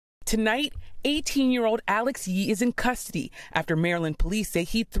Tonight, 18-year-old Alex Yee is in custody after Maryland police say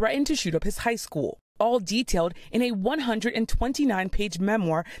he threatened to shoot up his high school, all detailed in a 129-page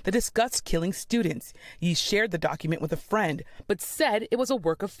memoir that discussed killing students. Yee shared the document with a friend, but said it was a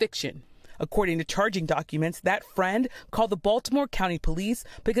work of fiction. According to charging documents, that friend called the Baltimore County Police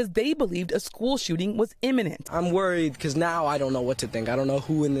because they believed a school shooting was imminent. I'm worried because now I don't know what to think. I don't know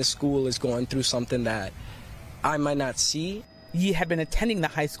who in this school is going through something that I might not see. Yee had been attending the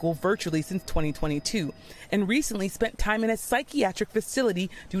high school virtually since 2022 and recently spent time in a psychiatric facility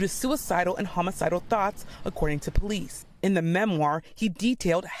due to suicidal and homicidal thoughts, according to police. In the memoir, he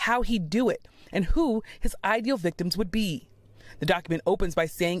detailed how he'd do it and who his ideal victims would be. The document opens by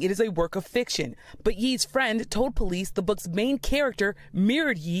saying it is a work of fiction, but Yee's friend told police the book's main character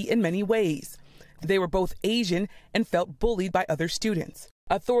mirrored Yee in many ways. They were both Asian and felt bullied by other students.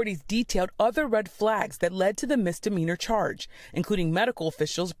 Authorities detailed other red flags that led to the misdemeanor charge, including medical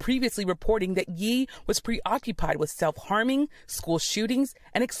officials previously reporting that Yee was preoccupied with self-harming, school shootings,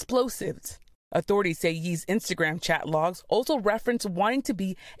 and explosives. Authorities say Yee's Instagram chat logs also reference wanting to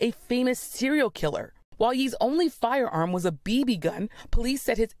be a famous serial killer. While Yee's only firearm was a BB gun, police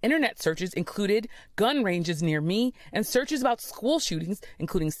said his internet searches included gun ranges near me and searches about school shootings,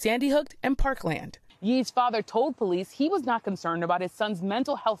 including Sandy Hook and Parkland. Yee's father told police he was not concerned about his son's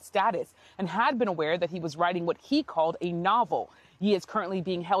mental health status and had been aware that he was writing what he called a novel. Yee is currently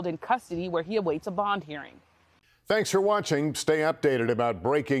being held in custody where he awaits a bond hearing. Thanks for watching. Stay updated about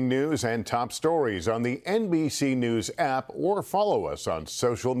breaking news and top stories on the NBC News app or follow us on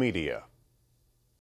social media.